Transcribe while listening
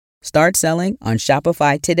Start selling on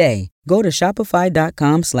Shopify today. Go to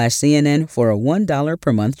shopify.com/CNN for a $1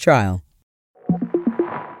 per month trial.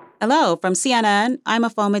 Hello, from CNN, I'm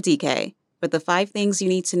Afoma DK with the 5 things you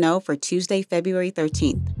need to know for Tuesday, February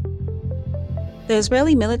 13th. The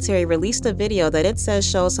Israeli military released a video that it says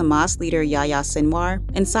shows Hamas leader Yahya Sinwar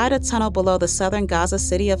inside a tunnel below the southern Gaza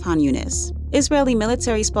city of Han Yunis. Israeli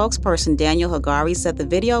military spokesperson Daniel Hagari said the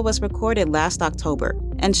video was recorded last October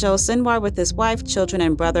and shows Sinwar with his wife, children,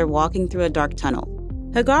 and brother walking through a dark tunnel.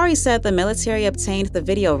 Hagari said the military obtained the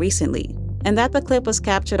video recently and that the clip was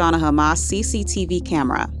captured on a Hamas CCTV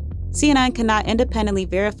camera. CNN cannot independently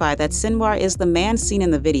verify that Sinwar is the man seen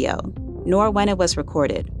in the video, nor when it was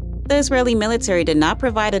recorded. The Israeli military did not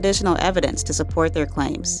provide additional evidence to support their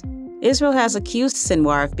claims. Israel has accused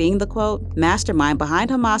Sinwar of being the, quote, mastermind behind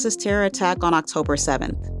Hamas's terror attack on October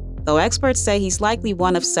 7th, though experts say he's likely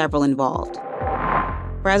one of several involved.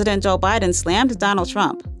 President Joe Biden slammed Donald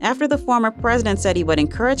Trump after the former president said he would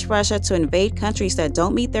encourage Russia to invade countries that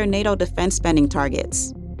don't meet their NATO defense spending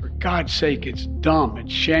targets. For God's sake, it's dumb,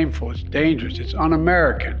 it's shameful, it's dangerous, it's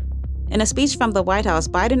un-American. In a speech from the White House,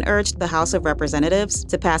 Biden urged the House of Representatives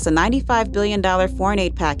to pass a $95 billion foreign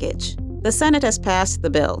aid package. The Senate has passed the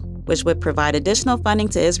bill, which would provide additional funding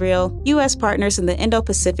to Israel, U.S. partners in the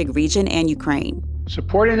Indo-Pacific region, and Ukraine.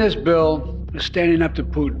 Supporting this bill is standing up to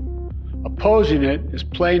Putin. Opposing it is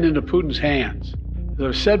playing into Putin's hands. As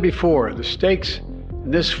I've said before, the stakes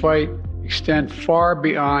in this fight extend far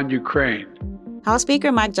beyond Ukraine. House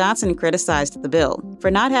Speaker Mike Johnson criticized the bill for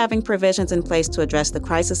not having provisions in place to address the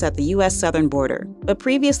crisis at the U.S. southern border, but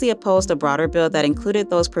previously opposed a broader bill that included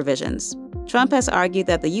those provisions. Trump has argued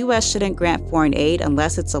that the U.S. shouldn't grant foreign aid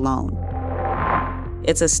unless it's a loan.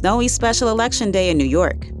 It's a snowy special election day in New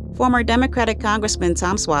York. Former Democratic Congressman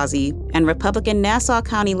Tom Suozzi and Republican Nassau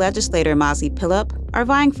County legislator Mazi Pilip are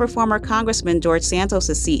vying for former Congressman George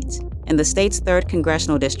Santos' seat in the state's 3rd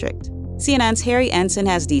congressional district. CNN's Harry Ensign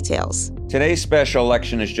has details. Today's special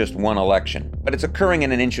election is just one election, but it's occurring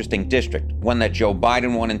in an interesting district, one that Joe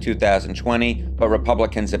Biden won in 2020, but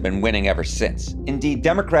Republicans have been winning ever since. Indeed,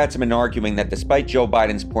 Democrats have been arguing that despite Joe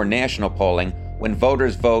Biden's poor national polling, when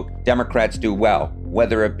voters vote, Democrats do well,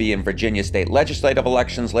 whether it be in Virginia state legislative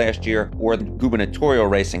elections last year or the gubernatorial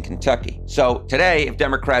race in Kentucky. So today, if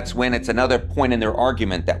Democrats win, it's another point in their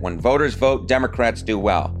argument that when voters vote, Democrats do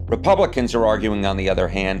well. Republicans are arguing, on the other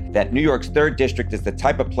hand, that New York's 3rd district is the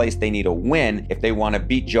type of place they need to win if they want to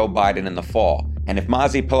beat Joe Biden in the fall. And if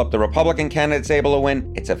Mazi Pilip, the Republican candidate, is able to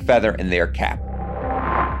win, it's a feather in their cap.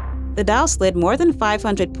 The Dow slid more than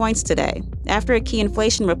 500 points today after a key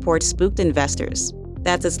inflation report spooked investors.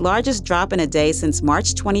 That's its largest drop in a day since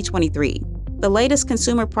March 2023. The latest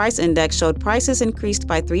consumer price index showed prices increased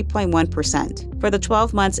by 3.1% for the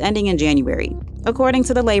 12 months ending in January, according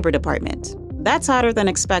to the Labor Department. That's hotter than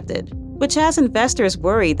expected, which has investors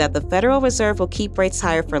worried that the Federal Reserve will keep rates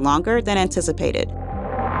higher for longer than anticipated.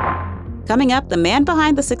 Coming up, the man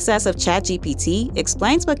behind the success of ChatGPT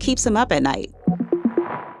explains what keeps him up at night.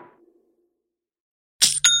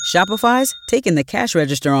 Shopify's taking the cash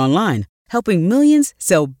register online, helping millions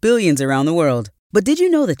sell billions around the world. But did you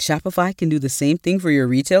know that Shopify can do the same thing for your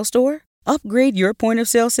retail store? Upgrade your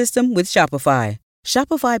point-of-sale system with Shopify.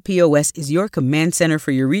 Shopify POS is your command center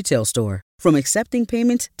for your retail store. From accepting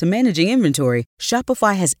payments to managing inventory,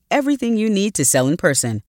 Shopify has everything you need to sell in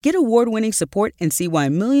person. Get award-winning support and see why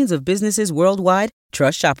millions of businesses worldwide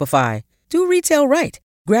trust Shopify. Do retail right.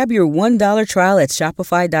 Grab your $1 trial at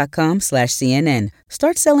shopify.com/CNN.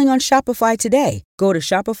 Start selling on Shopify today. Go to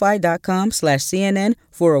shopify.com/CNN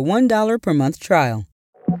for a $1 per month trial.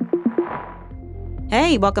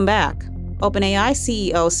 Hey, welcome back. OpenAI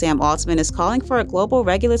CEO Sam Altman is calling for a global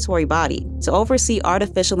regulatory body to oversee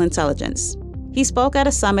artificial intelligence. He spoke at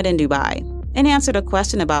a summit in Dubai and answered a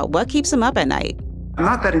question about what keeps him up at night. I'm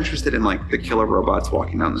not that interested in the killer robots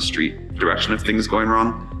walking down the street direction of things going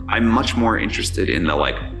wrong. I'm much more interested in the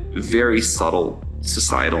very subtle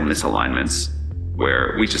societal misalignments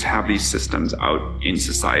where we just have these systems out in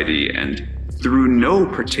society and through no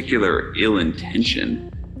particular ill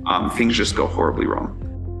intention, things just go horribly wrong.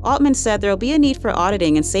 Altman said there will be a need for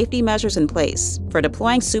auditing and safety measures in place for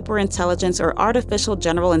deploying superintelligence or artificial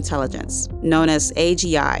general intelligence, known as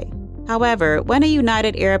AGI. However, when a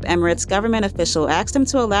United Arab Emirates government official asked him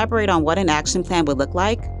to elaborate on what an action plan would look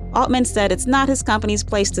like, Altman said it's not his company's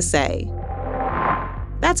place to say.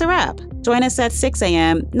 That's a wrap. Join us at 6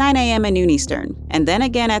 a.m., 9 a.m., and noon Eastern, and then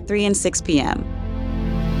again at 3 and 6 p.m.